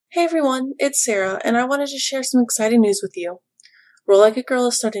Hey everyone, it's Sarah, and I wanted to share some exciting news with you. Roll Like a Girl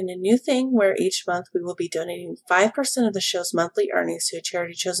is starting a new thing where each month we will be donating 5% of the show's monthly earnings to a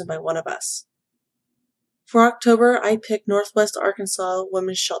charity chosen by one of us. For October, I picked Northwest Arkansas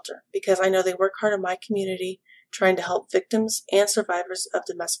Women's Shelter because I know they work hard in my community trying to help victims and survivors of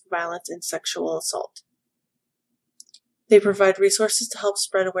domestic violence and sexual assault. They provide resources to help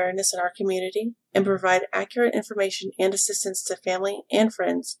spread awareness in our community and provide accurate information and assistance to family and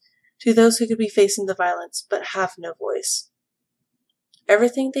friends to those who could be facing the violence but have no voice.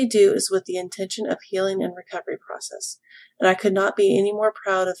 Everything they do is with the intention of healing and recovery process, and I could not be any more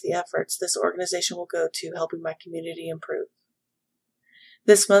proud of the efforts this organization will go to helping my community improve.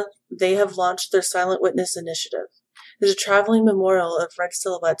 This month, they have launched their Silent Witness Initiative. It is a traveling memorial of red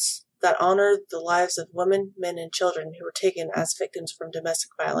silhouettes that honor the lives of women, men, and children who were taken as victims from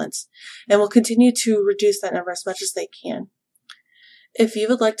domestic violence, and will continue to reduce that number as much as they can. If you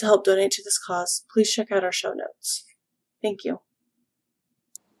would like to help donate to this cause, please check out our show notes. Thank you.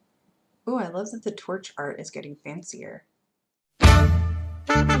 Oh, I love that the torch art is getting fancier.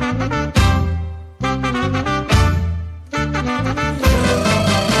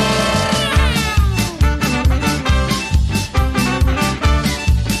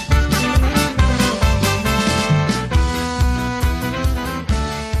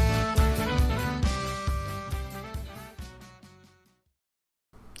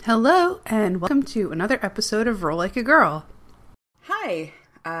 Hello, and welcome to another episode of Roll Like a Girl. Hi,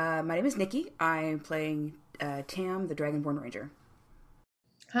 my name is Nikki. I'm playing Tam, the Dragonborn Ranger.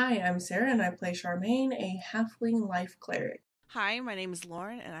 Hi, I'm Sarah, and I play Charmaine, a halfling life cleric. Hi, my name is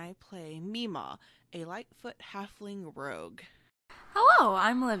Lauren, and I play Mima, a Lightfoot halfling rogue. Hello,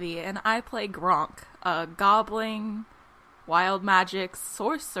 I'm Livy, and I play Gronk, a goblin, wild magic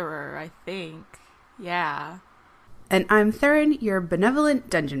sorcerer, I think. Yeah. And I'm Theron, your benevolent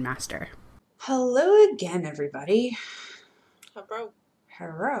dungeon master. Hello again, everybody. Hello.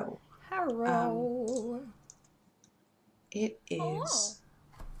 Hello. Hello. It is...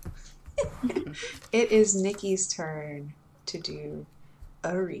 It is Nikki's turn to do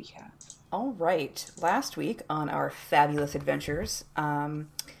a recap. All right. Last week on our fabulous adventures,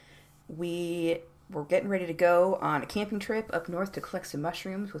 we were getting ready to go on a camping trip up north to collect some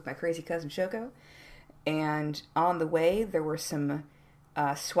mushrooms with my crazy cousin Shoko. And on the way, there were some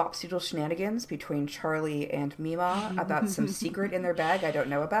swapsidoodle shenanigans between Charlie and Mima about some secret in their bag I don't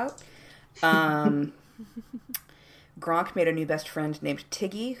know about. Gronk made a new best friend named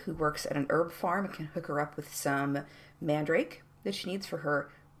Tiggy, who works at an herb farm and can hook her up with some mandrake that she needs for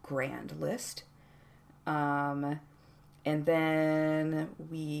her grand list. And then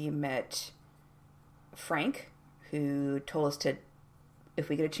we met Frank, who told us to, if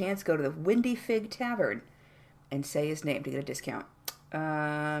we get a chance, go to the Windy Fig Tavern and say his name to get a discount.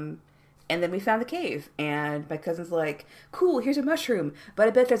 And then we found the cave, and my cousin's like, cool, here's a mushroom, but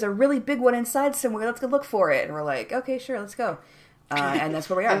I bet there's a really big one inside somewhere, let's go look for it. And we're like, okay, sure, let's go. And that's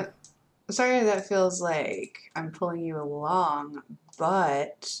where we are. Sorry that feels like I'm pulling you along,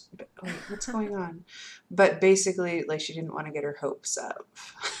 but wait, what's going on? But basically, like, she didn't want to get her hopes up.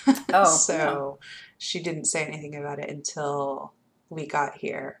 Oh, so no. She didn't say anything about it until we got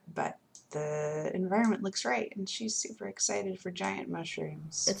here, but the environment looks right, and she's super excited for giant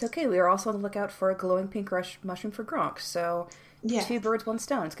mushrooms. It's okay, we are also on the lookout for a glowing pink mushroom for Gronk, so Yeah. 2 birds, 1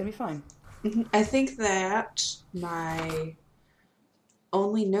 stone, it's gonna be fine. I think that my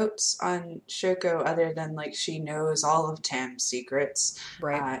only notes on Shoko, other than like she knows all of Tam's secrets,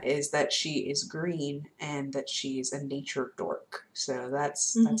 Right. is that she is green and that she's a nature dork. So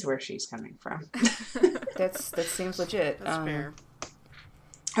that's where she's coming from. That seems legit. That's fair.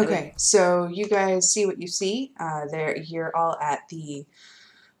 Okay, so you guys see what you see. You're all at the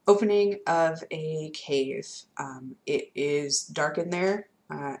opening of a cave. It is dark in there.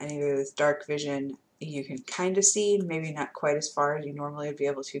 Anybody with dark vision, you can kind of see, maybe not quite as far as you normally would be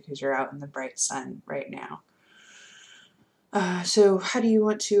able to because you're out in the bright sun right now. So how do you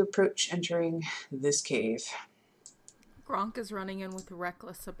want to approach entering this cave? Gronk is running in with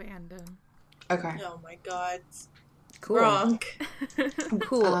reckless abandon. Okay. Oh my god. Cool. Gronk.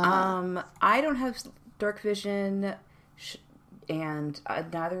 Cool. I don't have dark vision, and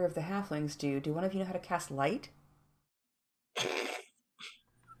neither of the halflings do. Do one of you know how to cast light?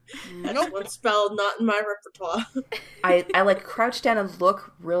 That's one spell not in my repertoire. I like crouch down and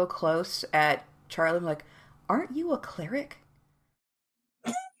look real close at Charlie. I'm like, aren't you a cleric?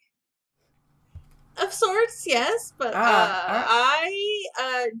 Of sorts, yes, but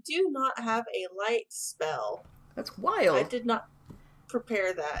I do not have a light spell. That's wild. I did not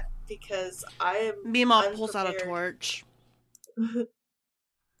prepare that because I am Mima pulls out a unprepared. torch.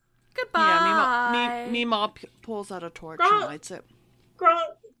 Goodbye. Yeah, Meemaw pulls out a torch and lights it.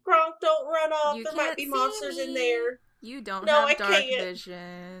 Gronk, don't run off. You there can't might be see monsters me. in there. You don't No, have I dark can't.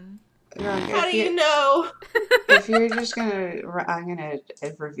 vision. How do you know? If you're just I'm gonna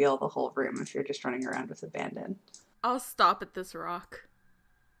reveal the whole room if you're just running around with abandon. I'll stop at this rock.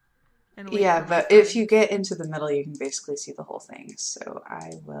 And wait Yeah, for my but if friend. you get into the middle, you can basically see the whole thing. So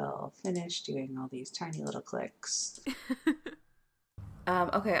I will finish doing all these tiny little clicks.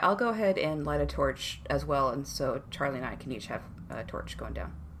 Okay, I'll go ahead and light a torch as well, and so Charlie and I can each have a torch going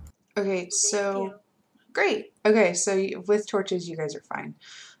down. Okay, so great. Okay, so with torches, you guys are fine.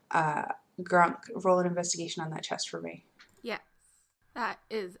 Gronk, roll an investigation on that chest for me. Yeah. That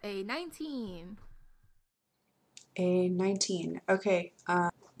is a 19. A 19. Okay,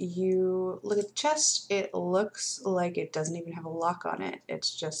 you look at the chest. It looks like it doesn't even have a lock on it.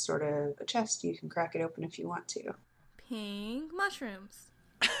 It's just sort of a chest. You can crack it open if you want to. Pink mushrooms.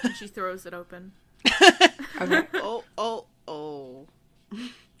 And she throws it open. Okay. Oh.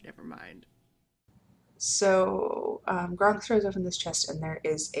 Never mind. So Gronk throws open this chest, and there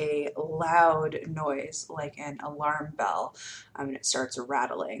is a loud noise, like an alarm bell, and it starts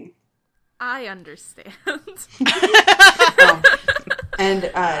rattling. I understand.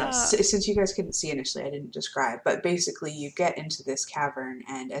 Since you guys couldn't see initially, I didn't describe, but basically you get into this cavern,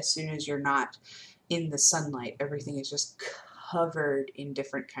 and as soon as you're not in the sunlight, everything is just covered in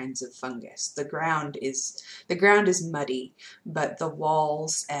different kinds of fungus. The ground is muddy, but the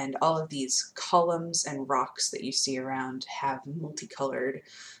walls and all of these columns and rocks that you see around have multicolored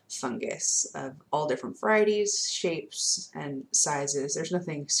fungus of all different varieties, shapes, and sizes. There's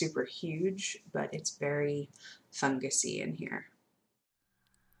nothing super huge, but it's very fungusy in here.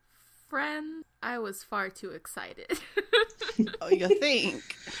 Friend, I was far too excited. Oh, you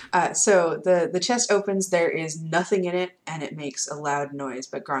think? So the chest opens, there is nothing in it, and it makes a loud noise,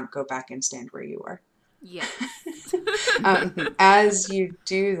 but Gronk, go back and stand where you are. Yes. As you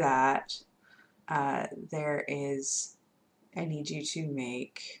do that, I need you to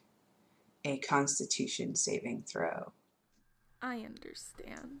make a Constitution saving throw. I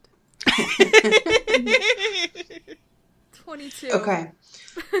understand. 22. Okay.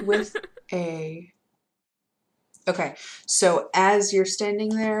 Okay, so as you're standing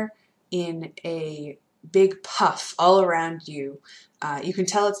there in a big puff all around you, you can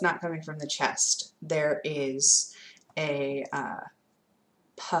tell it's not coming from the chest. There is a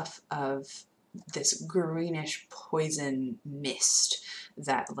puff of this greenish poison mist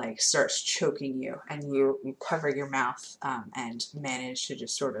that starts choking you, and you cover your mouth and manage to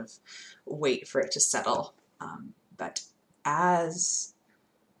just sort of wait for it to settle. But as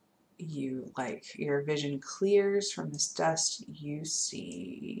your vision clears from this dust, you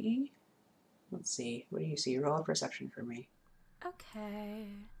see, let's see, what do you see? Roll a perception for me. Okay.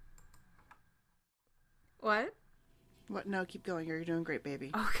 What? What? No, keep going. You're doing great,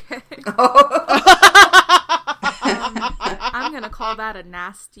 baby. Okay. I'm going to call that a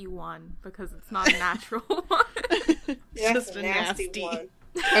nasty one because it's not a natural one. That's Just a nasty one.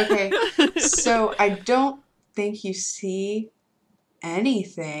 Okay, so I don't think you see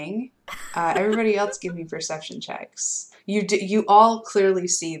anything. Everybody else give me perception checks. You all clearly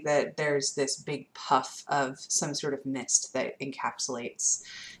see that there's this big puff of some sort of mist that encapsulates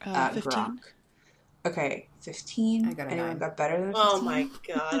 15. Gronk. Okay, 15. I got a Anyone 9. got better than 15? Oh my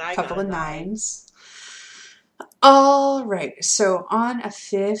god, I Couple got of a 9. 9s. All right, so on a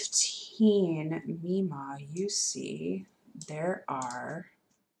 15, Mima, you see there are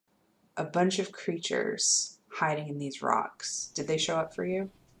a bunch of creatures hiding in these rocks. Did they show up for you?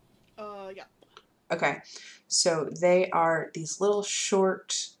 Yeah. Okay, so they are these little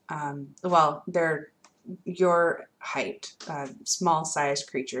short, they're your height, small-sized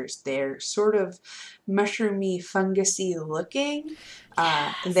creatures. They're sort of mushroomy, fungusy looking.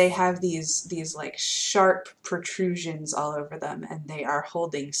 They have these sharp protrusions all over them, and they are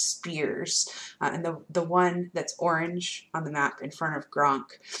holding spears. And the one that's orange on the map in front of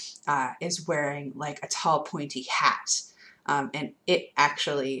Gronk is wearing a tall, pointy hat. And it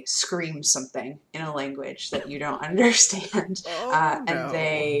actually screams something in a language that you don't understand. No. And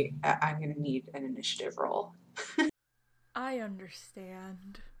I'm going to need an initiative roll. I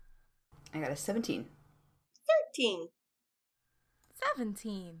understand. I got a 17. 13.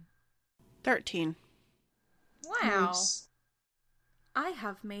 17. 13. Wow. Nice. I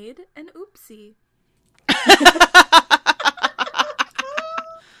have made an oopsie.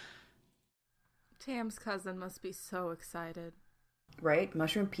 Tam's cousin must be so excited. Right?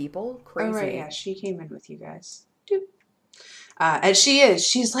 Mushroom people? Crazy. Oh, right, yeah, she came in with you guys. Doop. And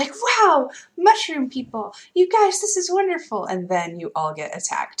she's like, wow, mushroom people, you guys, this is wonderful. And then you all get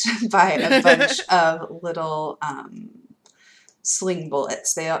attacked by a bunch of little sling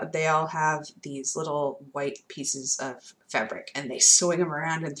bullets. They all have these little white pieces of fabric, and they swing them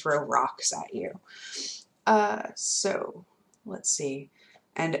around and throw rocks at you. So let's see.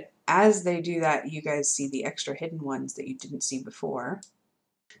 And as they do that, you guys see the extra hidden ones that you didn't see before.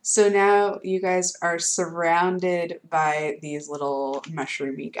 So now you guys are surrounded by these little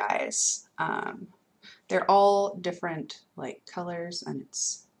mushroomy guys. They're all different like colors, and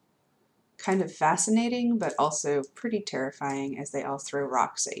it's kind of fascinating, but also pretty terrifying as they all throw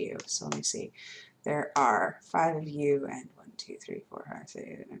rocks at you. So let me see. There are 5 of you, and 1, 2, 3, 4, 5,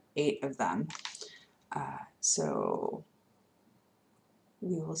 6, 8 of them. So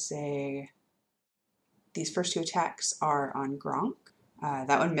we will say these first 2 attacks are on Gronk.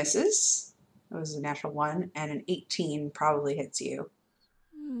 That one misses. It was a natural 1, and an 18 probably hits you.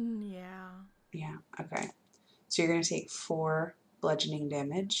 Yeah. Yeah, okay. So you're going to take 4 bludgeoning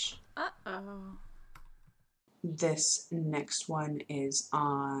damage. Uh-oh. This next one is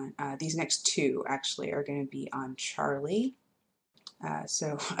on, these next 2 actually are going to be on Charlie.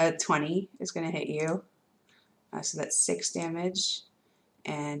 So a 20 is going to hit you. So that's 6 damage.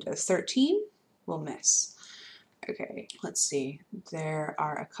 And a 13 will miss. Okay, let's see. There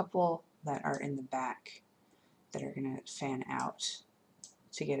are a couple that are in the back that are going to fan out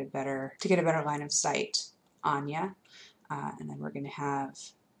to get a better line of sight on ya. And then we're going to have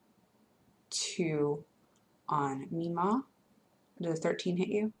 2 on Mima. Does a 13 hit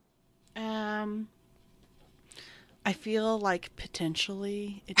you? I feel like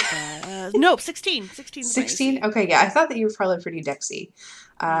potentially it does. Nope, 16. 16? Okay, yeah. I thought that you were probably pretty dexy.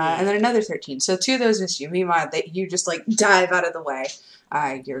 And then another 13. So 2 of those miss you. Mima, that you just like dive out of the way.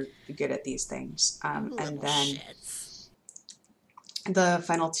 You're good at these things. And then the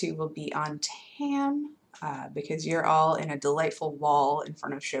final 2 will be on Tam, because you're all in a delightful wall in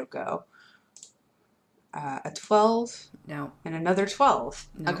front of Shoko. A 12? No. And another 12.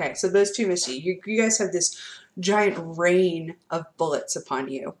 No. Okay, so those 2 miss you. You guys have this giant rain of bullets upon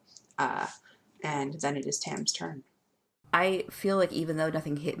you. And then it is Tam's turn. I feel like even though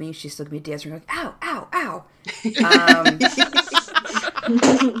nothing hit me, she's still going to be dancing like, ow, ow, ow. She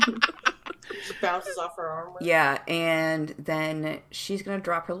bounces off her armor. Yeah, and then she's going to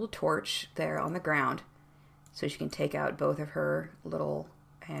drop her little torch there on the ground so she can take out both of her little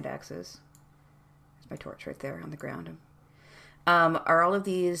hand axes. There's my torch right there on the ground. Are all of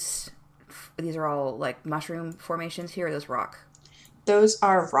these are all like mushroom formations here, or those rock? Those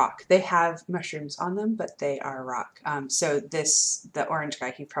are rock. They have mushrooms on them, but they are rock. So the orange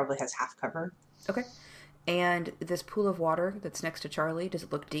guy, he probably has half cover. Okay. And this pool of water that's next to Charlie, does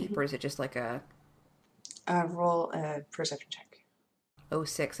it look deep, or is it just like a... Roll a perception check.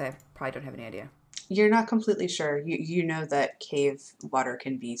 06, I probably don't have any idea. You're not completely sure. You know that cave water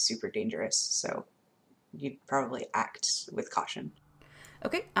can be super dangerous, so you'd probably act with caution.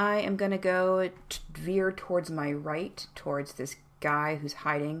 Okay, I am going to go veer towards my right, towards this guy who's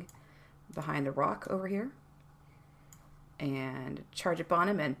hiding behind the rock over here. And charge up on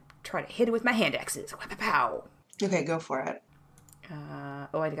him and try to hit it with my hand axes. Pow! Okay, go for it. I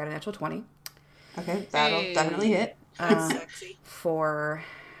got a natural 20. Okay, that'll definitely hit. Sexy. For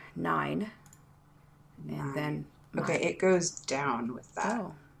 9. And 9. then... Okay, it goes down with that.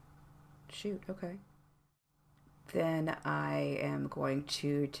 Oh. Shoot, okay. Then I am going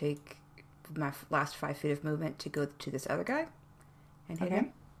to take my last 5 feet of movement to go to this other guy and hit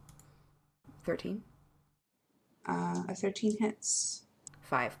him. 13. A 13 hits.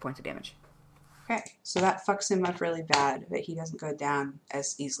 5 points of damage. Okay, so that fucks him up really bad, but he doesn't go down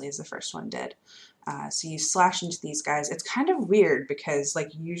as easily as the first one did. So you slash into these guys. It's kind of weird because,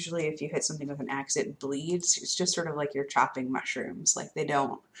 like, usually if you hit something with an axe, it bleeds. It's just sort of like you're chopping mushrooms. Like, they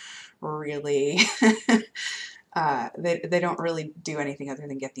don't really... they don't really do anything other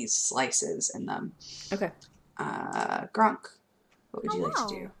than get these slices in them. Okay. Gronk, what would you like to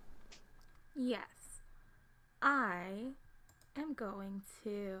do? Yes. I am going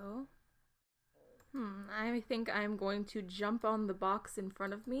to... I think I'm going to jump on the box in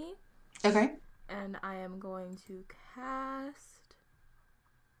front of me. Okay. And I am going to cast...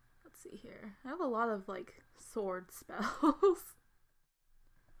 Let's see here. I have a lot of, like, sword spells.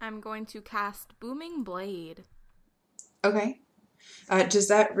 I'm going to cast Booming Blade. Okay. Does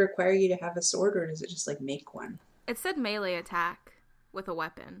that require you to have a sword, or does it just, like, make one? It said melee attack with a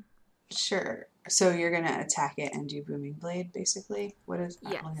weapon. Sure. So you're going to attack it and do Booming Blade, basically? What is...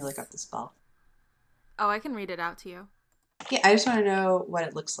 Yes. Let me look up the spell. Oh, I can read it out to you. Yeah, I just want to know what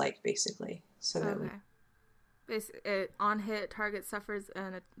it looks like, basically. So that Okay. It on hit target suffers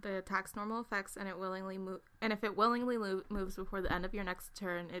the attack's normal effects, and if it willingly moves before the end of your next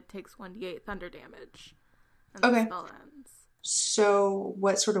turn, it takes 1d8 thunder damage. And the spell ends. So,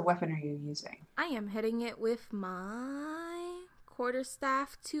 what sort of weapon are you using? I am hitting it with my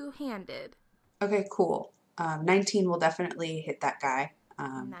quarterstaff two-handed. Okay, cool. 19 will definitely hit that guy.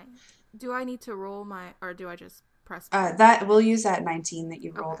 Nice. Do I need to roll or do I just press? We'll use that 19 that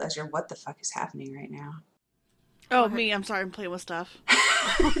you rolled as your what the fuck is happening right now. Oh, me. I'm sorry. I'm playing with stuff.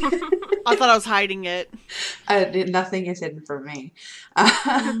 I thought I was hiding it. Nothing is hidden from me.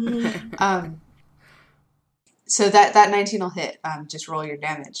 So that 19 will hit. Just roll your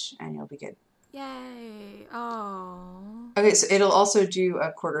damage and you'll be good. Yay. Oh. Okay, so it'll also do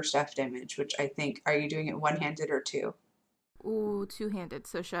a quarterstaff damage, which I think, are you doing it one-handed or two? Ooh, two-handed.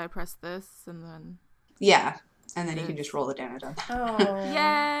 So should I press this and then? Yeah, and then you can just roll the damage on that. Oh.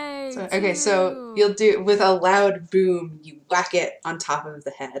 Yay! So you'll do, with a loud boom, you whack it on top of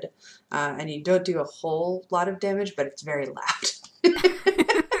the head, and you don't do a whole lot of damage, but it's very loud.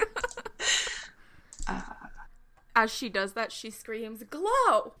 As she does that, she screams,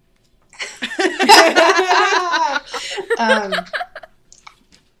 "Glow!"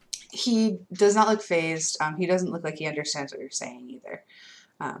 He does not look phased. He doesn't look like he understands what you're saying either.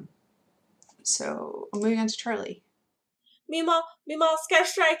 So moving on to Charlie. Mima, scatter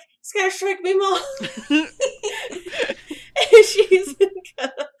strike, Mima. And she's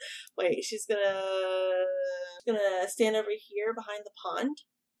gonna stand over here behind the pond,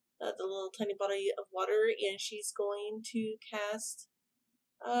 the little tiny body of water, and she's going to cast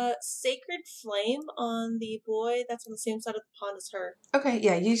Sacred Flame on the boy that's on the same side of the pond as her. Okay,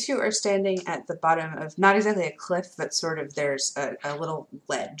 yeah, you two are standing at the bottom of, not exactly a cliff, but sort of there's a little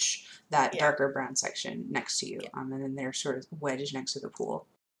ledge, that darker brown section next to you, and then they're sort of wedged next to the pool.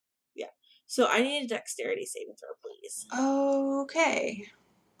 Yeah. So I need a dexterity saving throw, please. Okay.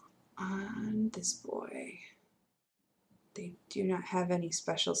 On this boy. They do not have any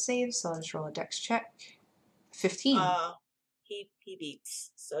special saves, so I'll just roll a dex check. 15. He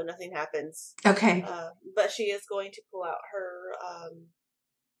beats, so nothing happens. Okay. But she is going to pull out her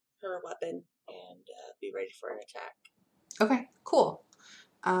weapon and be ready for an attack. Okay, cool.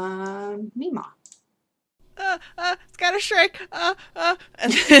 Mima. Scatter strike. And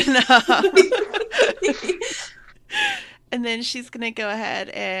then and then she's gonna go ahead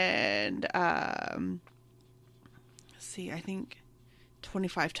and see. I think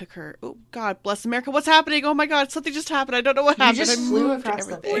 25 took her. Oh God, bless America! What's happening? Oh my God, something just happened. I don't know what happened. You just I flew moved across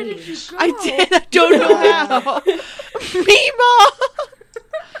everything. the Where did you go? I did. I don't know how. Mima.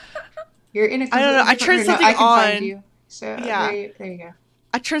 You're in a I don't know. I turned something I can on. Find you. So Yeah. there you go.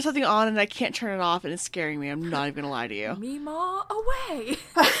 I turned something on and I can't turn it off, and it's scaring me. I'm not even gonna lie to you. Mima, away!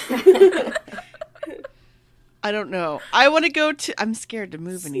 I don't know. I want to go to. I'm scared to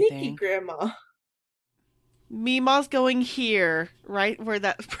move Sneaky anything. grandma. Mima's going here, right where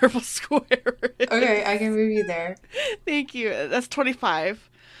that purple square is. Okay, I can move you there. Thank you. That's 25.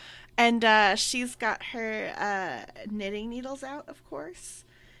 And she's got her knitting needles out, of course.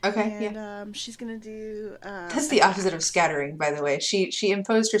 Okay, And she's going to do... That's the opposite of scattering, by the way. She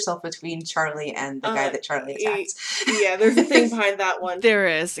imposed herself between Charlie and the guy that Charlie attacked. Yeah, there's a thing behind that one. There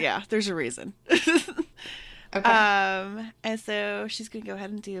is, yeah. There's a reason. Okay. And so she's going to go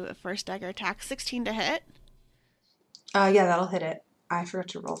ahead and do a first dagger attack. 16 to hit. Yeah, that'll hit it. I forgot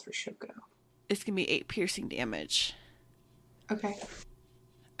to roll for Shoko. It's going to be 8 piercing damage. Okay.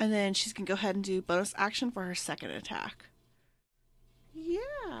 And then she's going to go ahead and do bonus action for her second attack.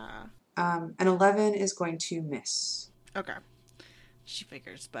 Yeah. An 11 is going to miss. Okay. She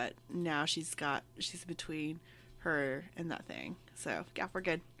figures, but now she's between her and that thing. So, yeah, we're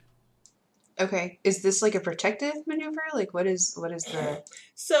good. Okay. Is this like a protective maneuver? Like, what is the...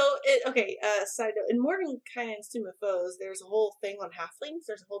 So, side note, in Mordenkainen and Summa Foes, there's a whole thing on halflings.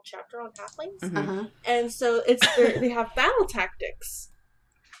 There's a whole chapter on halflings. Mm-hmm. Uh-huh. And so, they have battle tactics.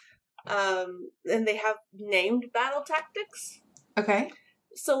 And they have named battle tactics. Okay.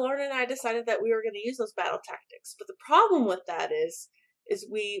 So Lauren and I decided that we were going to use those battle tactics. But the problem with that is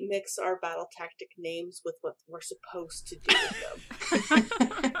we mix our battle tactic names with what we're supposed to do with them.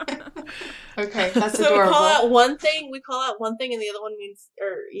 Okay, that's so adorable. we call out one thing, and the other one means,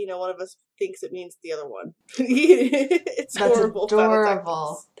 one of us thinks it means the other one. It's That's horrible.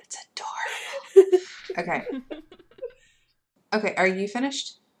 adorable. That's adorable. Okay. Okay, are you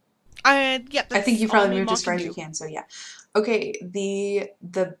finished? Yep. I think you probably moved as far as you can, so yeah. Okay, the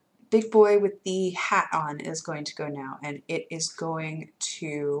big boy with the hat on is going to go now, and it is going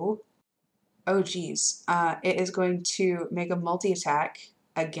to... Oh, geez. It is going to make a multi-attack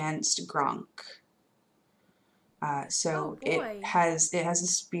against Gronk. So Oh, boy. it has a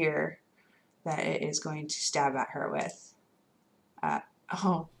spear that it is going to stab at her with. That's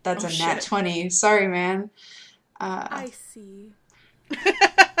Oh, a nat shit. 20. Sorry, man. I see.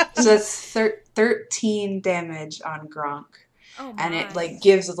 So that's 13 damage on Gronk. Oh, And it my. like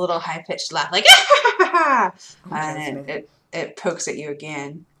gives a little high-pitched laugh, like Oh my God, that's and amazing. it pokes at you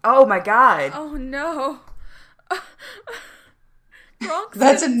again. Oh my God. Oh, no. Gronk's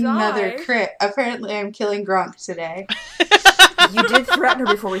That's gonna another die. crit. Apparently, I'm killing Gronk today. You did threaten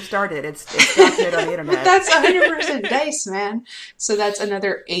her before we started. It's documented on the internet. That's 100% dice, man. So that's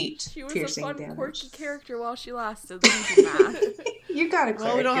another 8 She was a piercing fun, damage. quirky character while she lasted. Let me do math. You got a cleric.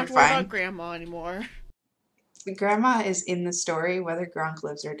 Well, we don't have to You're worry fine. about Grandma anymore. Grandma is in the story. Whether Gronk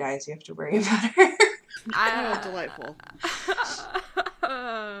lives or dies, you have to worry about her. Oh, delightful.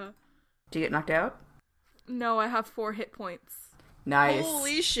 Did you get knocked out? No, I have 4 hit points. Nice.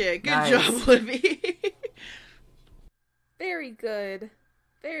 Holy shit. Good Nice. job, Libby. Very good.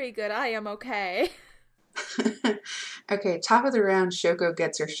 Very good. I am okay. Okay, top of the round, Shoko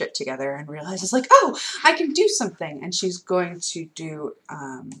gets her shit together and realizes, like, oh, I can do something. And she's going to do,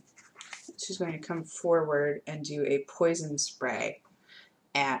 she's going to come forward and do a poison spray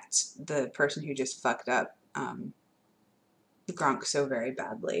at the person who just fucked up Gronk so very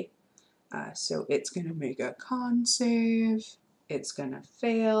badly. So it's going to make a con save. It's going to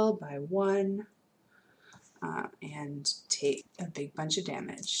fail by 1 and take a big bunch of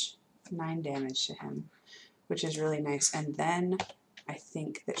damage. 9 damage to him, which is really nice. And then I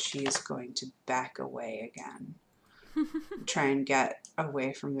think that she's going to back away again. Try and get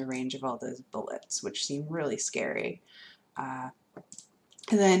away from the range of all those bullets, which seem really scary. And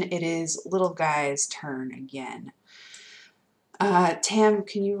then it is little guy's turn again. Tam,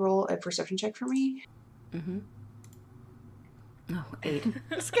 can you roll a perception check for me? Mm-hmm. Oh, 8.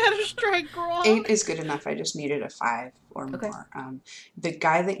 Scatter strike, Gronk. 8 is good enough. I just needed a 5 or Okay. more. The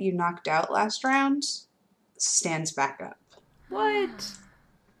guy that you knocked out last round stands back up. What?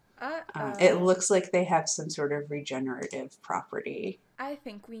 It looks like they have some sort of regenerative property. I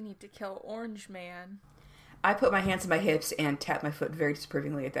think we need to kill Orange Man. I put my hands on my hips and tap my foot very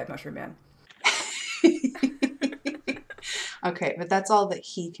disapprovingly at that mushroom man. Okay, but that's all that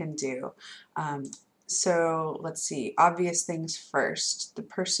he can do. So let's see. Obvious things first. The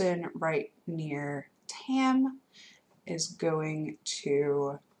person right near Tam is going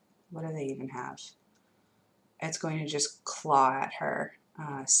to... What do they even have? It's going to just claw at her.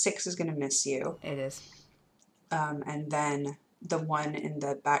 6 is going to miss you. It is. And then the one in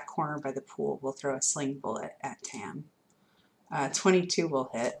the back corner by the pool will throw a sling bullet at Tam. 22 will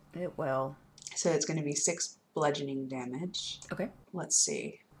hit. It will. So it's going to be 6 bludgeoning damage. Okay. Let's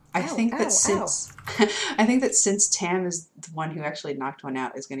see. I Ow, think that ow, since Tam is the one who actually knocked one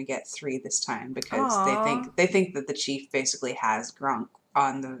out, is going to get 3 this time because Aw. they think that the chief basically has Gronk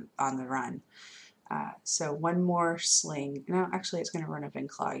on the run. So 1 more sling. No, actually, it's going to run up and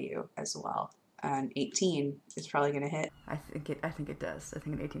claw you as well. An 18 is probably going to hit. I think it does. I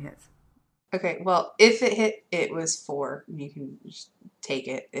think an 18 hits. Okay, well, if it hit, it was 4. You can just take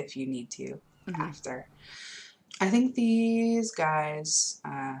it if you need to after. I think these guys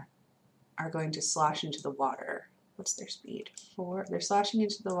are going to slosh into the water. What's their speed? 4. They're sloshing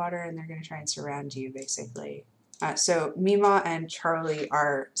into the water and they're going to try and surround you, basically. So Mima and Charlie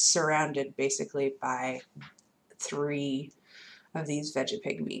are surrounded, basically, by 3 of these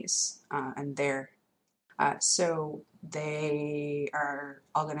Vegapygmies. And they're... so they are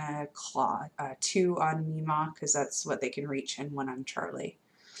all going to claw. 2 on Mima, because that's what they can reach, and 1 on Charlie.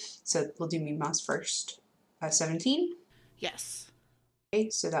 So we'll do Mima's first. 17? Yes. Okay,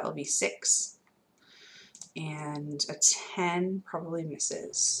 so that will be 6. And a 10 probably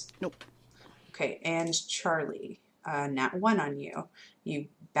misses. Nope. Okay, and Charlie, nat 1 on you. You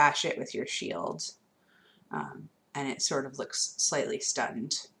bash it with your shield, and it sort of looks slightly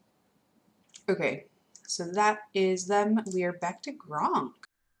stunned. Okay, so that is them. We are back to Gronk.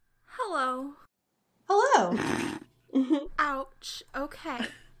 Hello. Hello. Ouch. Okay.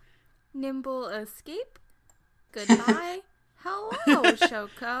 Nimble escape. Goodbye. Hello,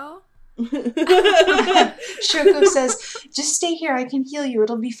 Shoko. Shoko says, just stay here. I can heal you.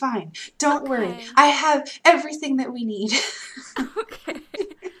 It'll be fine. Don't worry. Okay. I have everything that we need. Okay.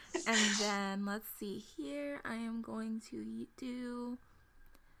 And then let's see here. I am going to do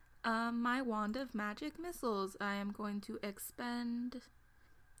my wand of magic missiles. I am going to expend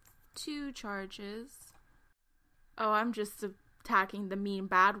 2 charges. Oh, I'm just attacking the mean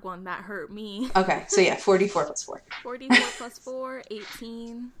bad one that hurt me. Okay, so yeah, 44 plus 4. 44 plus 4,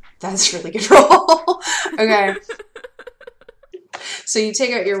 18. That's a really good roll. Okay. So you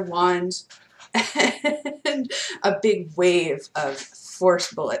take out your wand, and a big wave of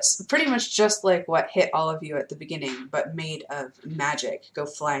force bullets, pretty much just like what hit all of you at the beginning, but made of magic, go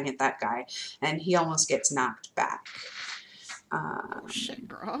flying at that guy, and he almost gets knocked back. Shit,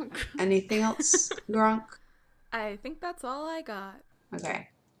 Gronk. Anything else, Gronk? I think that's all I got. Okay.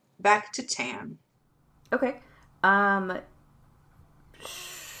 Back to Tam. Okay.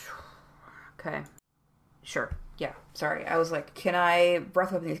 Okay. Sure. Yeah. Sorry. I was like, can I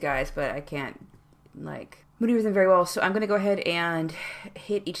breath weapon these guys? But I can't, like, maneuver them very well. So I'm going to go ahead and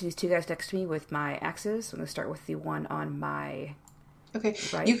hit each of these two guys next to me with my axes. So I'm going to start with the one on my Okay.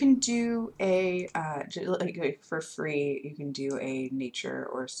 right. You can do a, like, for free, you can do a nature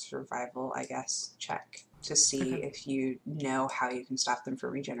or survival, I guess, check to see if you know how you can stop them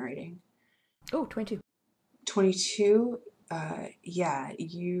from regenerating. Oh, 22. 22, yeah,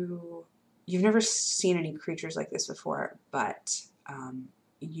 you've never seen any creatures like this before, but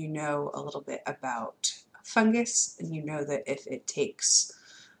you know a little bit about fungus, and you know that if it takes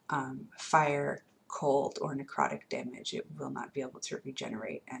fire, cold, or necrotic damage, it will not be able to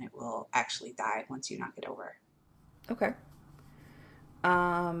regenerate, and it will actually die once you knock it over. Okay.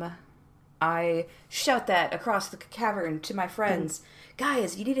 I shout that across the cavern to my friends.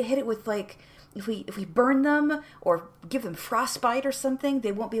 Guys, you need to hit it with, like, if we burn them or give them frostbite or something,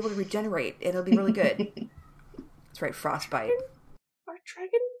 they won't be able to regenerate. It'll be really good. That's right, frostbite. Are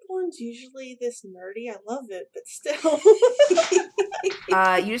dragonborns usually this nerdy? I love it, but still.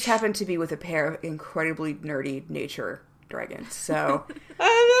 You just happen to be with a pair of incredibly nerdy nature dragons, so...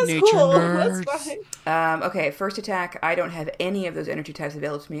 That's Nature cool. nerds. That's fine. Okay, first attack. I don't have any of those energy types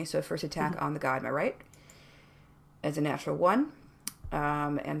available to me, so first attack on the god, am I right? As a natural 1.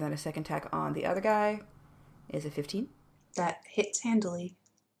 And then a second attack on the other guy is a 15. That hits handily.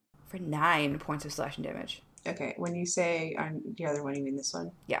 For 9 points of slashing damage. Okay, when you say on the other one, you mean this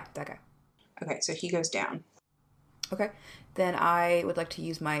one? Yeah, that guy. Okay, so he goes down. Okay. Then I would like to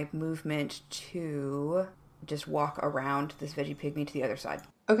use my movement to just walk around this veggie pygmy to the other side.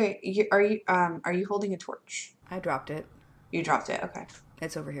 Okay, are you holding a torch? I dropped it. You dropped it, okay.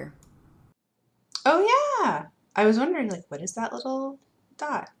 It's over here. Oh yeah! I was wondering, like, what is that little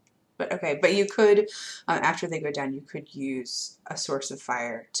dot? But okay, but you could, after they go down, you could use a source of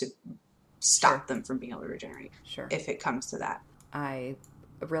fire to stop them from being able to regenerate. Sure. If it comes to that. I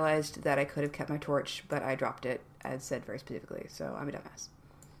realized that I could have kept my torch, but I dropped it, as said very specifically, so I'm a dumbass.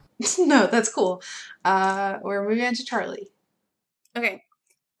 No, that's cool. We're moving on to Charlie. Okay.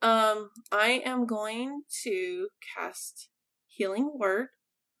 I am going to cast Healing Word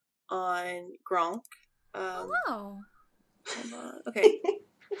on Gronk. Oh. Hold on. Okay.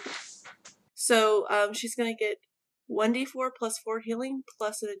 So, she's gonna get 1d4 plus 4 healing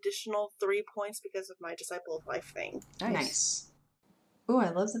plus an additional 3 points because of my Disciple of Life thing. Nice. Ooh, I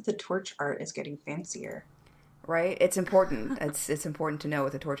love that the torch art is getting fancier. Right? It's important. it's important to know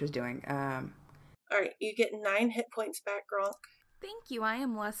what the torch is doing. Alright, you get 9 hit points back, Gronk. Thank you. I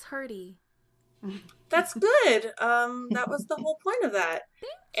am less hurty. That's good. That was the whole point of that.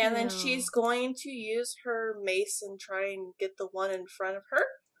 Thank And then you. she's going to use her mace and try and get the one in front of her.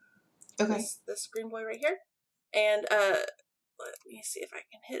 Okay. This green boy right here. And let me see if I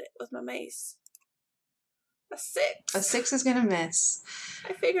can hit it with my mace. A 6. A 6 is gonna miss.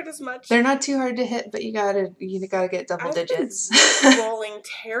 I figured as much. They're not too hard to hit, but you gotta get double I've been digits. rolling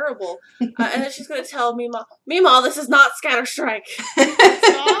terrible. And then she's gonna tell Mima, this is not Scatter Strike.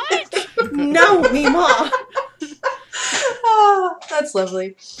 No, Mima. Oh, that's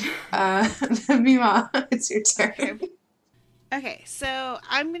lovely. Mima, it's your turn. Okay, so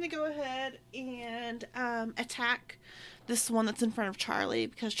I'm going to go ahead and attack this one that's in front of Charlie,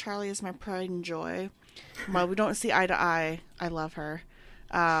 because Charlie is my pride and joy. While we don't see eye to eye, I love her.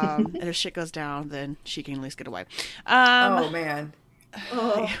 And if shit goes down, then she can at least get away. Oh, man.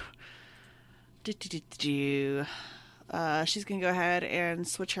 She's going to go ahead and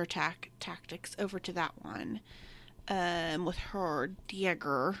switch her tactics over to that one. With her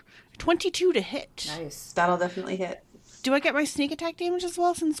dagger. 22 to hit. Nice. That'll definitely hit. Do I get my sneak attack damage as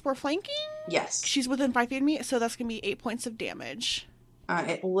well since we're flanking? Yes. She's within 5 feet of me, so that's going to be 8 points of damage.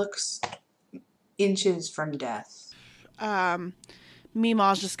 It looks inches from death.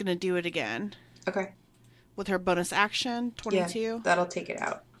 Mima's just going to do it again. Okay. With her bonus action, 22. Yeah, that'll take it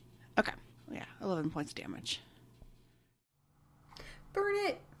out. Okay. Yeah, 11 points of damage. Burn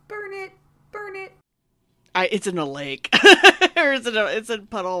it! Burn it! Burn it! It's in a lake. Or it's in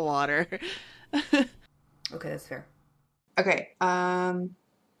puddle of water. Okay, that's fair. Okay. Are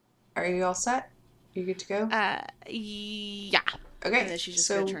you all set? You good to go? Yeah. Okay. And then she's just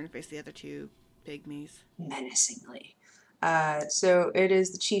going to turn and face the other two pygmies. Menacingly. So it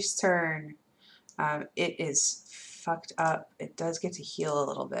is the chief's turn. It is fucked up. It does get to heal a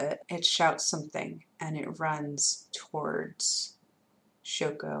little bit. It shouts something and it runs towards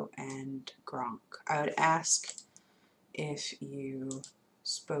Shoko and Gronk. I would ask if you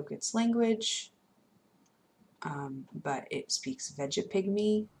spoke its language, but it speaks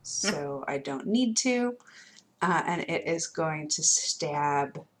Vegapygmy, so I don't need to. And it is going to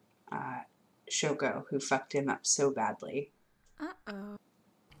stab Shoko, who fucked him up so badly. Uh-oh.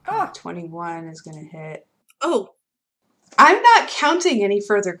 21 is going to hit. Oh, I'm not counting any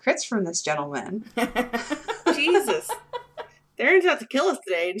further crits from this gentleman. Jesus. Darren's out to kill us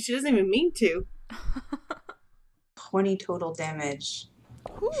today, and she doesn't even mean to. 20 total damage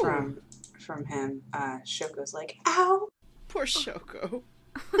from him. Shoko's like, ow! Poor Shoko.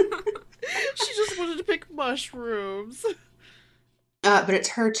 She just wanted to pick mushrooms. But it's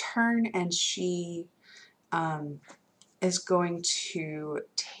her turn, and she is going to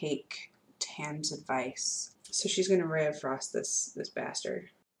take Tam's advice. So she's going to Ray of Frost this bastard.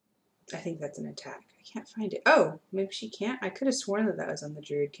 I think that's an attack. I can't find it. Oh, maybe she can't? I could have sworn that was on the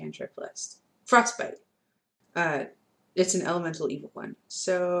Druid cantrip list. Frostbite. It's an elemental evil one.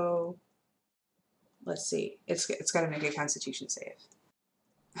 So let's see. It's got to make a Constitution save.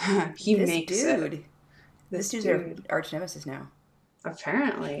 He this makes dude. it. This dude's our arch nemesis now.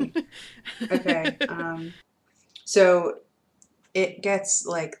 Apparently. Okay. So it gets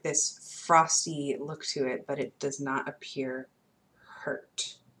like this frosty look to it, but it does not appear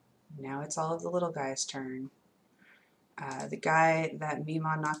hurt. Now it's all of the little guy's turn. The guy that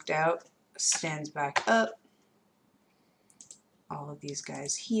Mima knocked out stands back up. All of these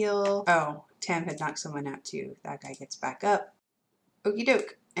guys heal. Oh, Tam had knocked someone out too. That guy gets back up. Okie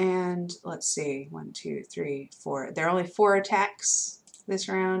doke. And let's see. 1, 2, 3, 4. There are only 4 attacks this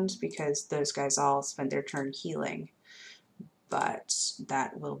round because those guys all spend their turn healing. But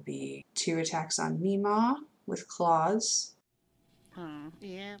that will be 2 attacks on Mima with claws.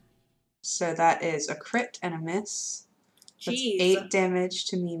 Yeah. So that is a crit and a miss. That's Jeez. 8 damage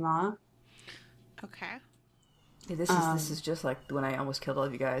to Mima. Okay. Hey, this is just like when I almost killed all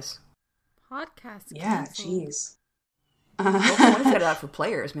of you guys. Podcast. Yeah, canceled. jeez. Well, someone's got it out for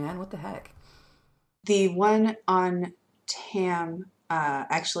players, man. What the heck? The one on Tam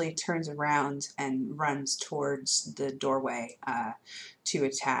actually turns around and runs towards the doorway to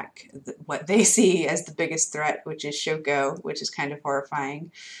attack what they see as the biggest threat, which is Shoko, which is kind of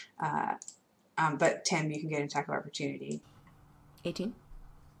horrifying. But Tam, you can get an attack of opportunity. 18.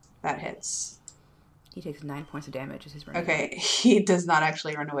 That hits. He takes 9 points of damage as his run. Okay, he does not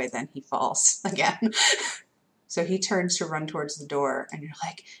actually run away then. He falls again. So he turns to run towards the door, and you're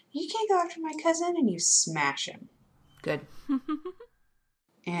like, you can't go after my cousin, and you smash him. Good.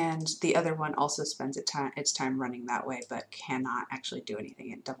 And the other one also spends its time running that way, but cannot actually do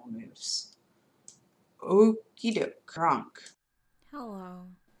anything. It double moves. Okie doke. Gronk, Hello.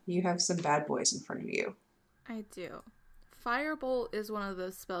 you have some bad boys in front of you. I do. Firebolt is one of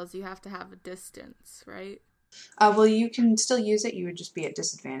those spells you have to have a distance, right? Well, you can still use it. You would just be at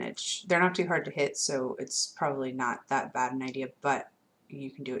disadvantage. They're not too hard to hit, so it's probably not that bad an idea, but you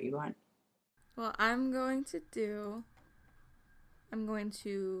can do what you want. Well, I'm going to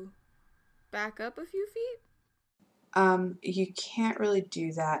back up a few feet. You can't really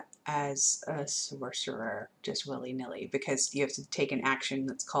do that as a sorcerer, just willy-nilly, because you have to take an action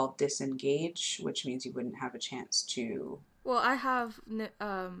that's called disengage, which means you wouldn't have a chance to... Well, I have,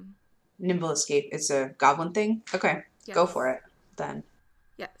 Nimble escape. It's a goblin thing? Okay, yes. Go for it, then.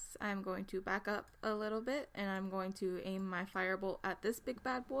 Yes, I'm going to back up a little bit, and I'm going to aim my firebolt at this big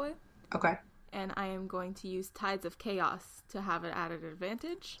bad boy. Okay, And I am going to use Tides of Chaos to have an added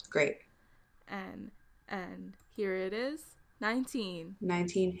advantage. great. And here it is. 19.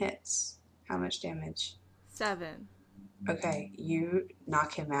 19 hits. How much damage? 7. Okay, you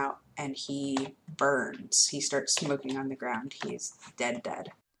knock him out, and he burns. He starts smoking on the ground. He is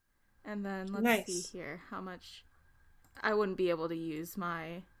dead. And then let's Nice. see here how much. I wouldn't be able to use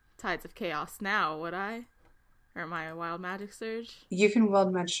my Tides of Chaos now, would I? Or my Wild Magic Surge? You can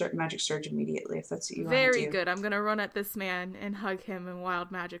wild magic surge immediately if that's what you want to do. Very good. I'm gonna run at this man and hug him in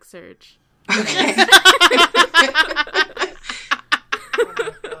Wild Magic Surge. Okay.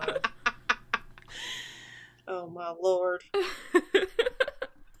 Oh my lord.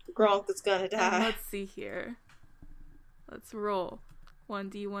 Gronk is gonna And die. let's see here. Let's roll.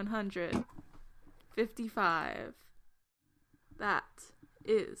 1d100. 55. That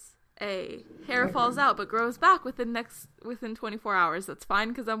is a hair falls out but grows back within 24 hours. That's fine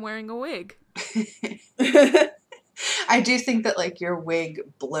because I'm wearing a wig. I do think that like your wig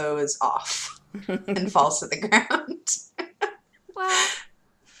blows off and falls to the ground. Well,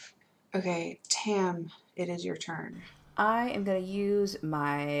 Okay, Tam, it is your turn. I am going to use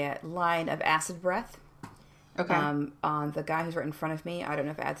my line of acid breath Okay. on the guy who's right in front of me. I don't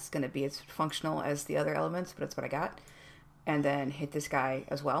know if that's going to be as functional as the other elements, but it's what I got. And then hit this guy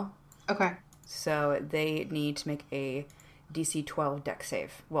as well. Okay. So they need to make a DC 12 deck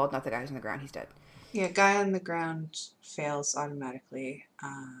save. Well, not the guy who's on the ground. He's dead. Yeah, guy on the ground fails automatically.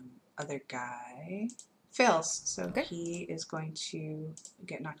 Other guy fails, so Okay. he is going to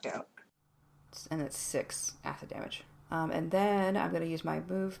get knocked out. And it's 6 acid damage. And then I'm going to use my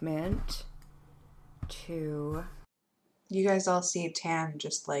movement to... You guys all see Tam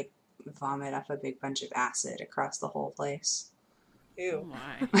just like vomit up a big bunch of acid across the whole place. Oh Ew.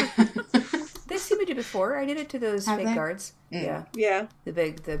 my. They've seen me do before. I did it to those Have fake they? guards. Mm. Yeah. Yeah. The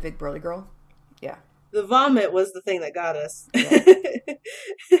big burly girl. Yeah. The vomit was the thing that got us.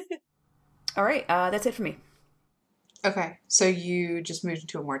 All right. That's it for me. Okay, so you just moved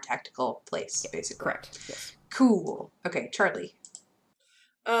into a more tactical place, basically. Correct. Yes. Cool. Okay, Charlie.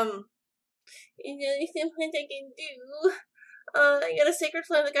 There's something I can do. I got a sacred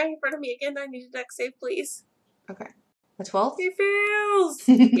flame. The guy in front of me again. I need a deck save, please. Okay. A 12? He fails.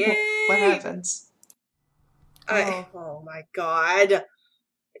 Yay! What happens? Oh my god. I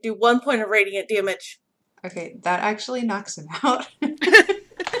do 1 point of radiant damage. Okay, that actually knocks him out.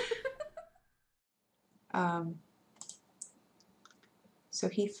 So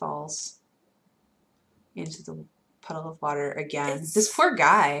he falls into the puddle of water again. This poor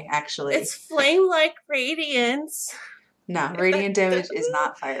guy, actually. It's flame-like radiance. No, radiant damage is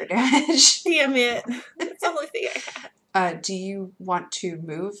not fire damage. Damn it. That's the only thing I had. Do you want to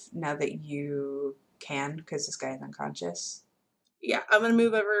move now that you can, because this guy is unconscious? Yeah, I'm gonna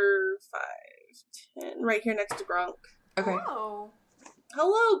move over 5, 10, right here next to Gronk. Okay. Oh.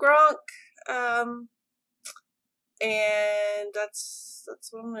 Hello, Gronk. And that's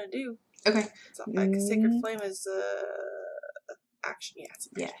what I'm gonna do. Okay. So, like, Sacred Flame is action. Yeah, it's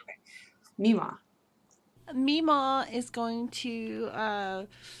an Yeah. action. Okay. Mima. Mima is going to,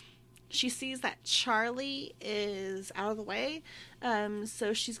 she sees that Charlie is out of the way,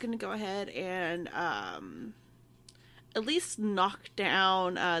 so she's going to go ahead and at least knock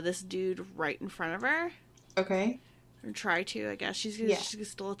down this dude right in front of her. Okay. Or try to, I guess. She's Yeah. gonna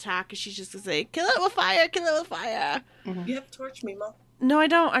still attack, and she's just going to say, kill it with fire, kill it with fire. You have a torch, Mima. No, I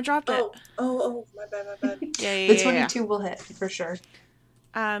don't. I dropped it. Oh, my bad. Yeah, The 22 will hit, for sure.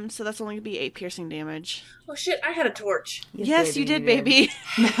 So that's only going to be 8 piercing damage. Oh shit, I had a torch. Yes, you did, baby.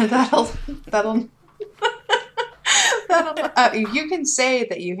 that'll you can say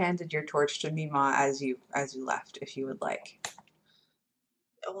that you handed your torch to Mima as you left, if you would like.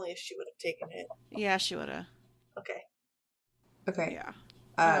 Only if she would have taken it. Yeah, she would have. Okay. Okay. Yeah.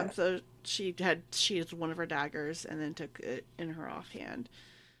 So she used one of her daggers and then took it in her offhand.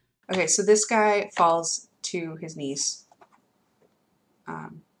 Okay, so this guy falls to his knees.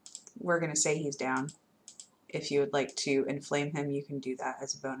 We're going to say he's down. If you would like to inflame him, you can do that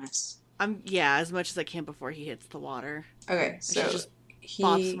as a bonus. As much as I can before he hits the water. Okay, so she just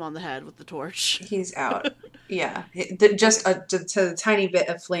bops him on the head with the torch. He's out. Yeah, just a tiny bit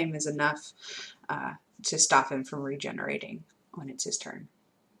of flame is enough to stop him from regenerating when it's his turn.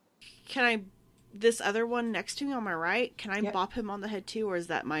 Can I, this other one next to me on my right, can I Yep. bop him on the head too, or is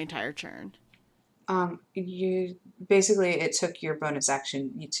that my entire turn? You basically, it took your bonus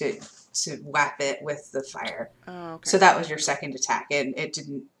action to whap it with the fire. Oh, okay. So that was your second attack, and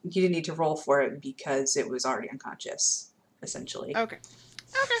you didn't need to roll for it because it was already unconscious, essentially. Okay.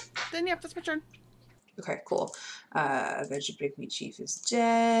 Then yep, that's my turn. Okay, cool. Veggie Big Meat Chief is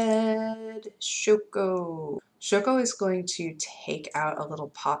dead. Shoko is going to take out a little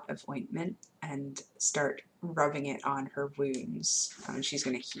pot of ointment and start rubbing it on her wounds. She's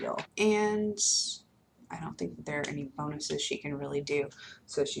going to heal. And I don't think that there are any bonuses she can really do.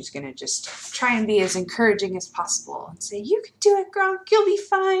 So she's going to just try and be as encouraging as possible and say, "You can do it, Gronk. You'll be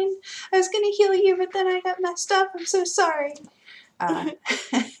fine. I was going to heal you, but then I got messed up. I'm so sorry."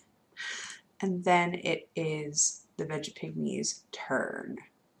 And then it is the Vegapygmies' turn.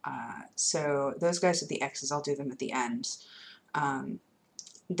 So those guys with the X's, I'll do them at the end.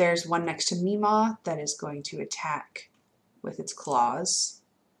 There's one next to Mima that is going to attack with its claws.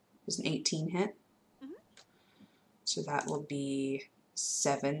 There's an 18 hit. Mm-hmm. So that will be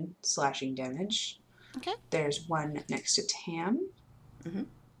 7 slashing damage. Okay. There's one next to Tam, Mm-hmm.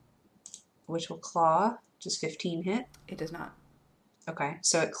 which will claw, just 15 hit. It does not. Okay,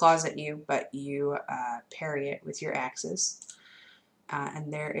 so it claws at you, but you parry it with your axes.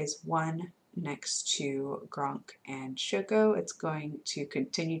 And there is one next to Gronk and Shoko. It's going to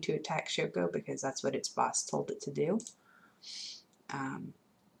continue to attack Shoko because that's what its boss told it to do.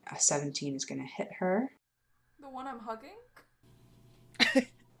 A 17 is going to hit her. The one I'm hugging?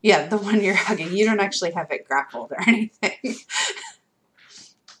 Yeah, the one you're hugging. You don't actually have it grappled or anything.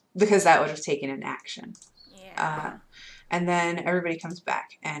 Because that would have taken an action. Yeah. And then everybody comes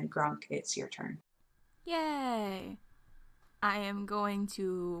back. And Gronk, it's your turn. Yay. I am going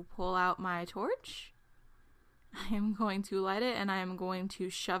to pull out my torch. I am going to light it, and I am going to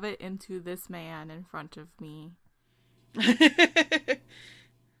shove it into this man in front of me.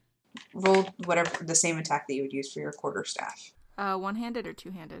 Roll whatever the same attack that you would use for your quarterstaff. One-handed or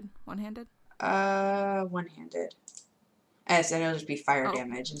two-handed? One-handed? One-handed. And it'll just be fire Oh,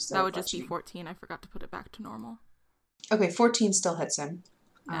 damage instead That of would just be bludgeoning. 14. I forgot to put it back to normal. Okay, 14 still hits him.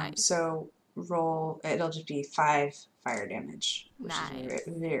 Nice. So roll, it'll just be 5 fire damage, which is Nice. very,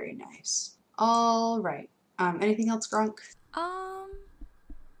 very nice. All right. Anything else, Gronk? I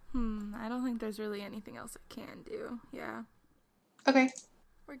don't think there's really anything else I can do. Yeah, Okay,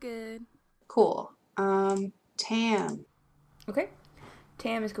 we're good. cool. Tam. Okay.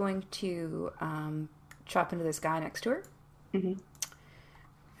 Tam is going to chop into this guy next to her. Mm-hmm.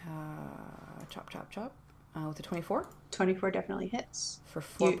 Chop, chop, chop. With a 24 24 definitely hits. for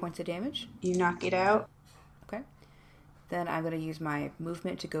 4 points of damage. You knock it out. Okay. Then I'm going to use my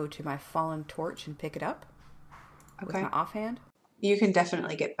movement to go to my fallen torch and pick it up with Okay. my offhand. You can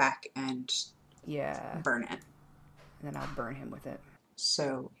definitely get back and Yeah. burn it. And then I'll burn him with it.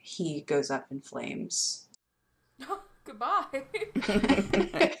 So he goes up in flames. Goodbye.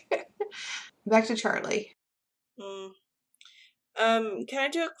 Back to Charlie. Can I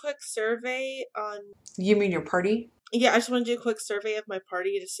do a quick survey on... You mean your party? Yeah, I just want to do a quick survey of my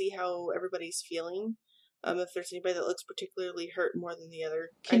party to see how everybody's feeling. If there's anybody that looks particularly hurt more than the other.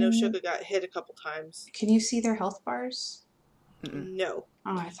 I know Shuka got hit a couple times. Can you see their health bars? Mm-mm. No.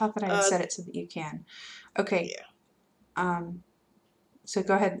 Oh, I thought that I had set it so that you can. Okay. Yeah. So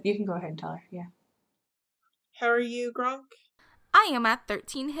go ahead. You can go ahead and tell her. Yeah. How are you, Gronk? I am at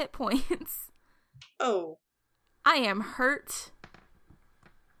 13 hit points. Oh. I am hurt.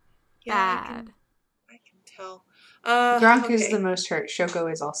 Yeah, Bad. I can tell. Gronk is okay. the most hurt.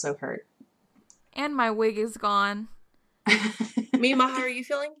 Shoko is also hurt. And my wig is gone. Mima, how are you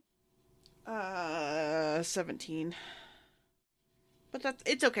feeling? 17. But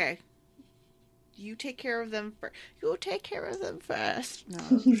it's okay. You take care of them first. You take care of them first. No,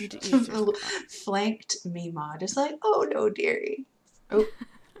 Flanked Mima, just like, oh no, dearie. Oh,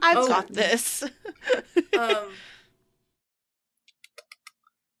 I've got this.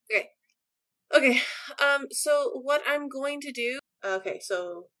 Okay. So what I'm going to do... Okay,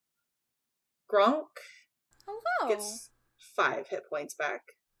 so... Gronk Hello. gets 5 hit points back.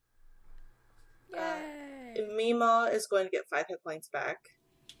 Yay. Mima is going to get 5 hit points back.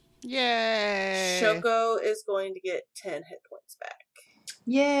 Yay. Shoko is going to get 10 hit points back.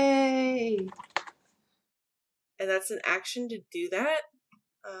 yay! And that's an action to do that.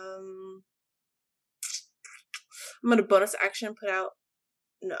 I'm going to bonus action put out...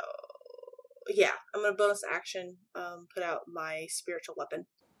 No. Yeah, I'm going to bonus action put out my spiritual weapon.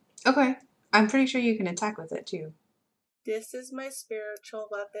 Okay. I'm pretty sure you can attack with it too. This is my spiritual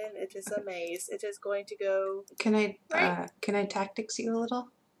weapon. It is a mace. It is going to go... Can I Right. can I tactics you a little?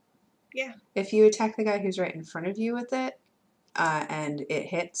 Yeah. If you attack the guy who's right in front of you with it, and it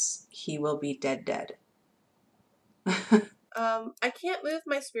hits, he will be dead. I can't move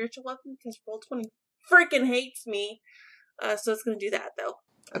my spiritual weapon because Roll20 freaking hates me. So it's going to do that, though.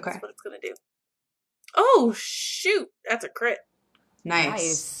 Okay. That's what it's going to do. Oh, shoot! That's a crit.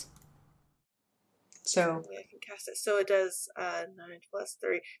 Nice. So I can cast it. So it does 9 plus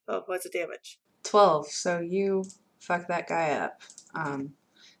 3, 12 points of damage. 12. So you fuck that guy up.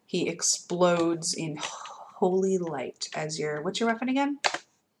 He explodes in holy light as your... What's your weapon again?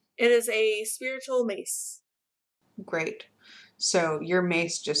 It is a spiritual mace. Great. So your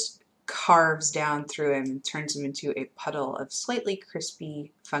mace just carves down through him and turns him into a puddle of slightly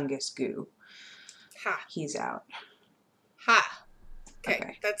crispy fungus goo. Ha. He's out. Ha. Okay,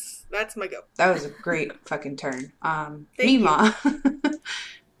 Okay. that's my go. That was a great fucking turn. Thank Mima.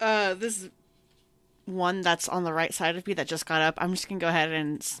 This one that's on the right side of me that just got up, I'm just gonna go ahead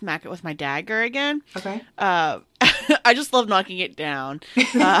and smack it with my dagger again. Okay. I just love knocking it down,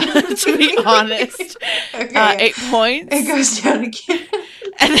 to be honest. Okay. 8 points. It goes down again.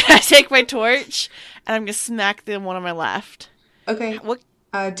 And then I take my torch, and I'm gonna smack the one on my left. Okay. What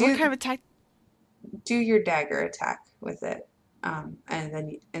Do kind of attack? do your dagger attack with it. And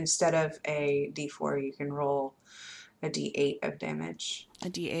then instead of a d4, you can roll a d8 of damage. A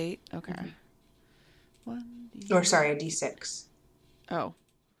D8? Okay. Mm-hmm. 1 D8. Or sorry, a d6. Oh.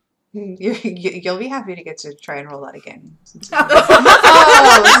 You'll be happy to get to try and roll that again.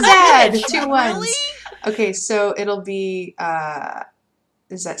 Oh, sad! 2 ones. Really? Okay, so it'll be,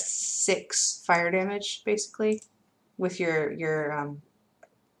 is that 6 fire damage, basically? With your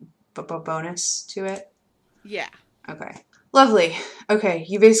bonus to it? Yeah. Okay. Lovely. Okay,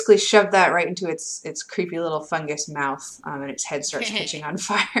 you basically shove that right into its creepy little fungus mouth, and its head starts catching on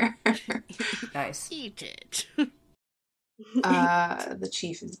fire. Nice. Eat it. The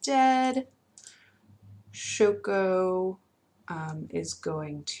chief is dead. Shoko is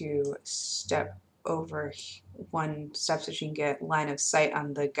going to step over 1 step so she can get line of sight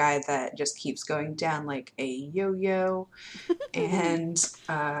on the guy that just keeps going down like a yo-yo and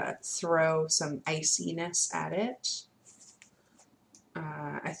throw some iciness at it.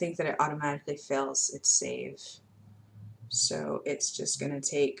 I think that it automatically fails its save. So it's just going to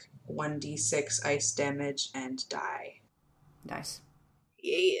take 1d6 ice damage and die. Nice.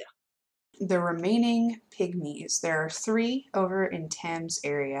 Yeah. The remaining pygmies, there are 3 over in Tam's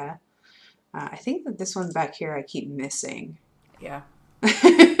area. I think that this one back here I keep missing. Yeah.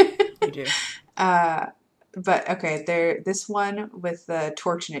 You do. But okay, this one with the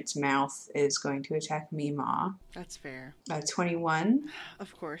torch in its mouth is going to attack Mima. That's fair. 21.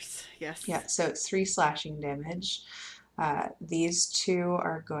 Of course. Yes. Yeah, so it's 3 slashing damage. These 2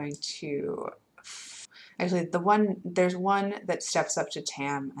 are going to... Actually, there's one that steps up to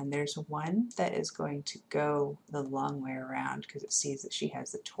Tam, and there's one that is going to go the long way around because it sees that she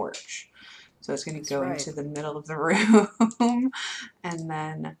has the torch. So it's going to go into the middle of the room and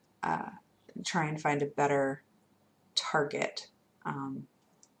then try and find a better target.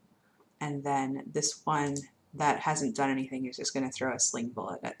 And then this one that hasn't done anything is just going to throw a sling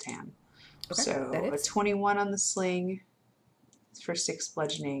bullet at Tam. Okay, So a 21 on the sling for 6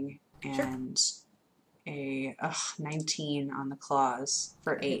 bludgeoning and a 19 on the claws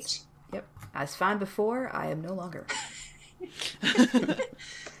for 8. Yep. As found before, I am no longer.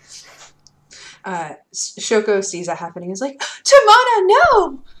 Shoko sees that happening and is like, Tamana,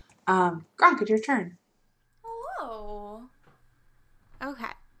 no! Gronk, it's your turn. Hello. Okay.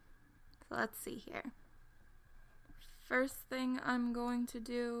 So let's see here. First thing I'm going to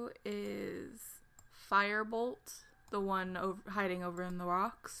do is firebolt the one hiding over in the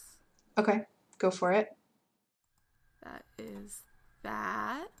rocks. Okay, go for it. That is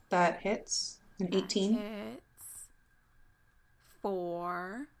that. That hits. An 18. Hits.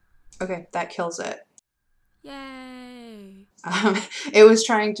 4. Okay, that kills it. Yay. It was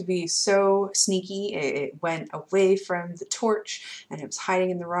trying to be so sneaky. It went away from the torch and it was hiding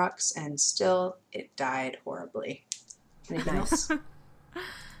in the rocks, and still it died horribly. Anything else?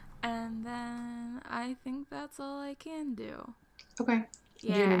 And then I think that's all I can do. Okay.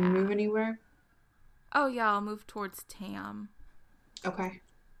 Yeah. Do you want to move anywhere? Oh yeah, I'll move towards Tam. Okay.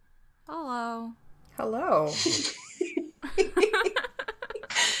 Hello. Hello.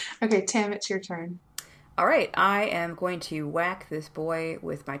 Okay, Tam, it's your turn. All right, I am going to whack this boy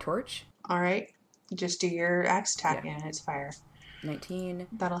with my torch. All right. Just do your axe attack Yeah. and it's fire. 19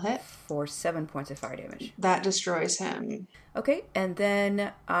 That'll hit. for 7 points of fire damage. That destroys him. Okay, and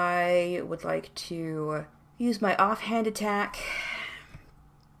then I would like to use my offhand attack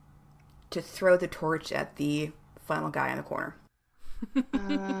to throw the torch at the final guy in the corner.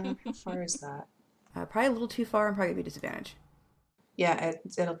 How far is that? Probably a little too far and probably be disadvantage. Yeah,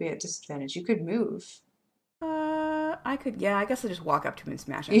 it'll be at disadvantage. You could move. I could, yeah, I guess I'll just walk up to him and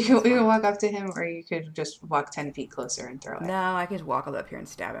smash him. You can walk up to him, or you could just walk 10 feet closer and throw it. No, I can just walk up here and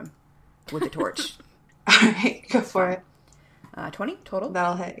stab him with the torch. Alright, go for it. 20 total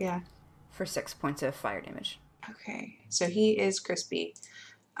That'll hit, yeah. for 6 points of fire damage. Okay, so he is crispy.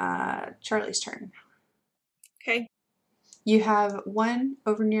 Charlie's turn. Okay. You have one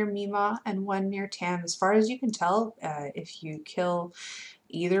over near Mima and one near Tam. As far as you can tell, if you kill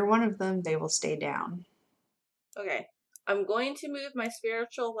either one of them, they will stay down. Okay. I'm going to move my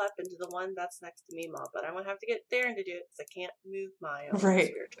spiritual weapon to the one that's next to Mima, but I'm going to have to get Theron to do it because I can't move my own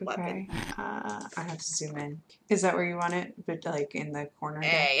spiritual weapon. I have to zoom in. Is that where you want it? But like in the corner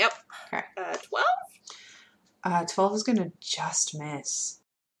there? Yep. Okay. 12? 12 is going to just miss.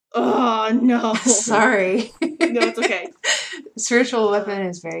 Oh, no. Sorry. No, it's okay. Spiritual weapon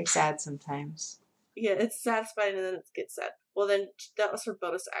is very sad sometimes. Yeah, it's satisfying and then it gets sad. Well, then that was her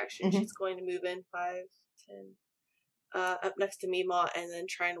bonus action. Mhm. She's going to move in 5, 10, up next to Mima and then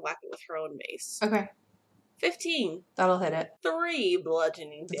try and whack it with her own mace. Okay. 15. That'll hit it. 3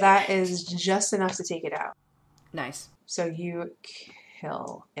 bludgeoning damage. That is just enough to take it out. Nice. So you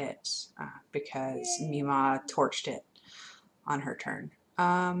kill it because Mima torched it on her turn.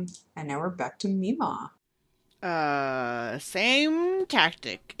 And now we're back to Mima. Same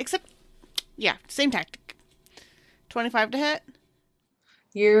tactic. Except, yeah, same tactic. 25 to hit?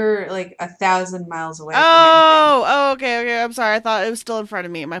 You're like 1,000 miles away from Oh, okay. I'm sorry. I thought it was still in front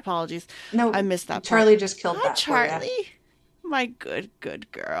of me. My apologies. anything. No, I missed that part. Charlie just killed Hi, that Charlie. for you. My good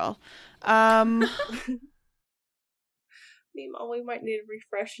girl. Meemaw, we might need a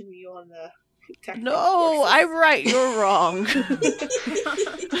refreshing you on the tactic No, courses. I'm right. You're wrong.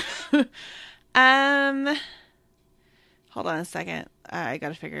 Hold on a second. I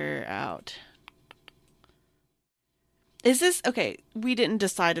gotta figure out. Is this okay? We didn't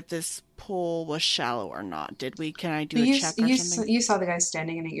decide if this pool was shallow or not, did we? Can I do a check or something? You saw the guy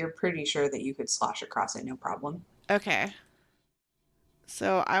standing in it. You're pretty sure that you could slosh across it, no problem. Okay.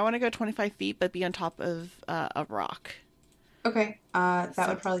 So I want to go 25 feet, but be on top of a rock. Okay, that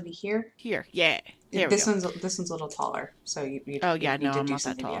would probably be here. Here, yeah. There we This go. one's a little taller, so you Oh yeah, need no, to I'm do not that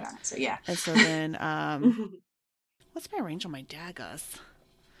something to tall. get on it. So yeah, And so then, what's my range on my daggers?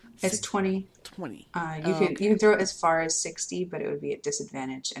 it's 20. 20. You can throw it as far as 60, but it would be at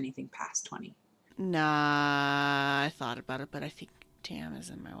disadvantage anything past 20. Nah, I thought about it, but I think Tam is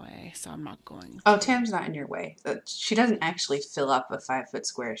in my way, so I'm not going. Oh, Tam's not in your way. She doesn't actually fill up a 5-foot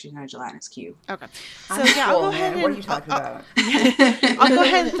square. She's not a gelatinous cube. Okay. So I'm yeah, I'll full, go ahead man. and What are you talking about? I'll go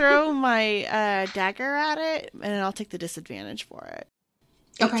ahead and throw my dagger at it, and I'll take the disadvantage for it.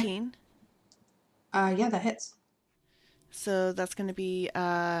 Okay. 18. Yeah, that hits. So that's going to be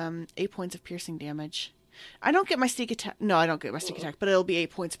 8 points of piercing damage. I don't get my sneak attack. No, I don't get my sneak attack, but it'll be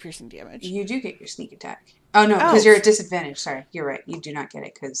 8 points of piercing damage. You do get your sneak attack. Oh, no, because you're at disadvantage. Sorry, you're right. You do not get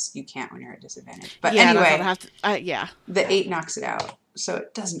it because you can't when you're at disadvantage. But yeah, anyway, I have to, yeah. The 8 knocks it out, so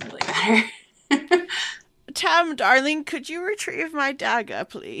it doesn't really matter. Tam, darling, could you retrieve my dagger,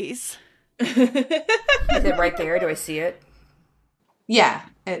 please? Is it right there? Do I see it? Yeah,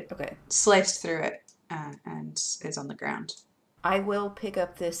 it Okay. sliced through it and is on the ground. I will pick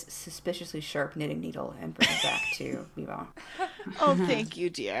up this suspiciously sharp knitting needle and bring it back to Meemaw. Oh, thank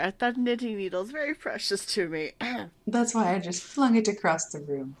you, dear. That knitting needle is very precious to me. That's why I just flung it across the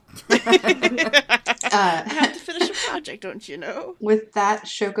room. I have to finish a project, don't you know? With that,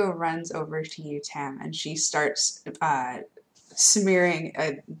 Shoko runs over to you, Tam, and she starts smearing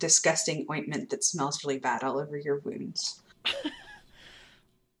a disgusting ointment that smells really bad all over your wounds.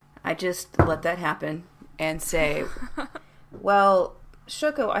 I just let that happen and say, well,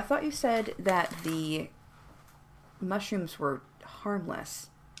 Shoko, I thought you said that the mushrooms were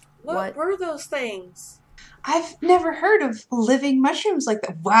harmless. What were those things? I've never heard of living mushrooms like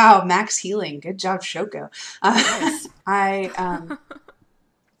that. Wow, max healing. Good job, Shoko. Nice.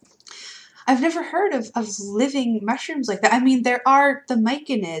 I've never heard of living mushrooms like that. I mean, there are the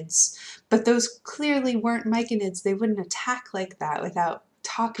myconids, but those clearly weren't myconids. They wouldn't attack like that without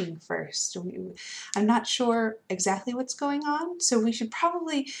talking first. I'm not sure exactly what's going on, so we should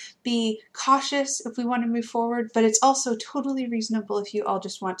probably be cautious if we want to move forward, but it's also totally reasonable if you all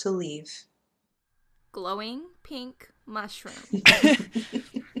just want to leave. Glowing pink mushroom.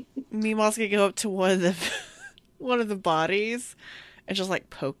 Meemaw's gonna go up to one of the bodies and just like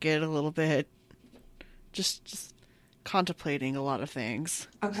poke it a little bit. Just contemplating a lot of things.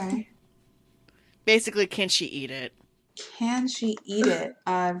 Okay. Basically, can she eat it? Can she eat it?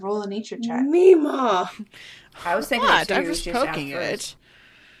 Roll a nature check. Meemaw! I was thinking What? too, I'm just poking ask it. first.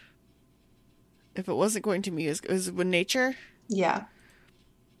 If it wasn't going to me, is it with nature? Yeah.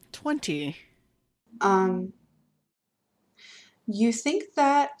 20. You think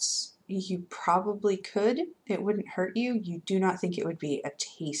that you probably could. It wouldn't hurt you. You do not think it would be a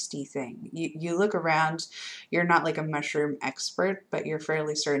tasty thing. You look around, you're not like a mushroom expert, but you're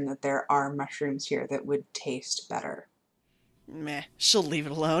fairly certain that there are mushrooms here that would taste better. Meh. She'll leave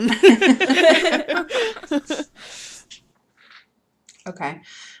it alone. Okay.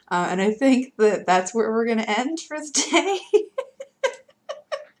 And I think that that's where we're going to end for the day.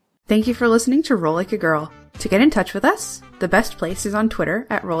 Thank you for listening to Roll Like a Girl. To get in touch with us, the best place is on Twitter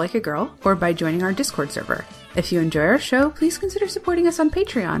at Roll Like a Girl or by joining our Discord server. If you enjoy our show, please consider supporting us on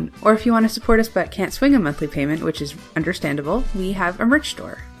Patreon. Or if you want to support us but can't swing a monthly payment, which is understandable, we have a merch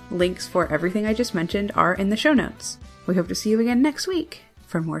store. Links for everything I just mentioned are in the show notes. We hope to see you again next week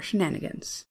for more shenanigans.